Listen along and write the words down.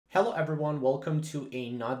Hello everyone, welcome to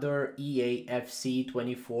another EA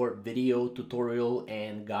FC24 video tutorial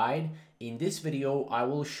and guide. In this video, I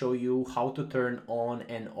will show you how to turn on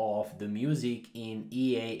and off the music in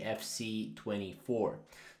EA FC24.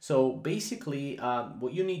 So basically,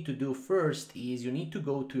 what you need to do first is you need to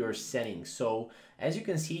go to your settings. So as you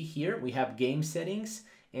can see here, we have game settings.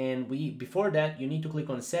 And before that, you need to click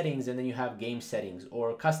on settings and then you have game settings,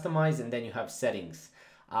 or customize and then you have settings.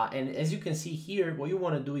 And as you can see here, what you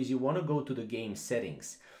want to do is you want to go to the game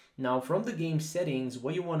settings. Now from the game settings,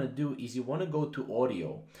 what you want to do is you want to go to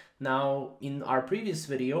audio. Now in our previous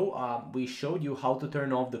video, we showed you how to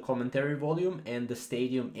turn off the commentary volume and the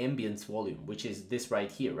stadium ambience volume, which is this right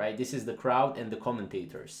here, right? This is the crowd and the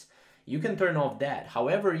commentators. You can turn off that.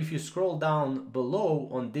 However, if you scroll down below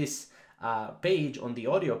on this page, on the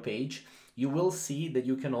audio page, you will see that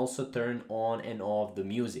you can also turn on and off the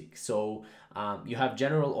music. So you have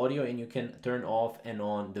general audio and you can turn off and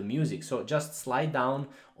on the music. So just slide down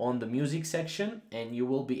on the music section and you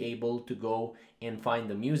will be able to go and find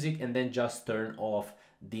the music and then just turn off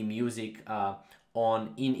the music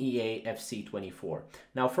in EA FC24.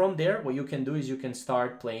 Now from there, what you can do is you can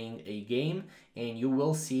start playing a game and you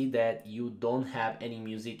will see that you don't have any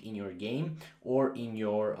music in your game or in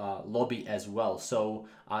your lobby as well. So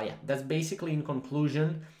yeah, that's basically in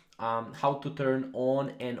conclusion how to turn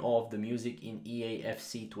on and off the music in EA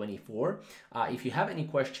FC24. If you have any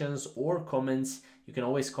questions or comments, you can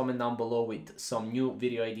always comment down below with some new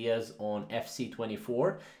video ideas on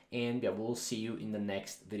FC24, and yeah, we'll see you in the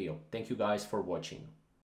next video. Thank you guys for watching.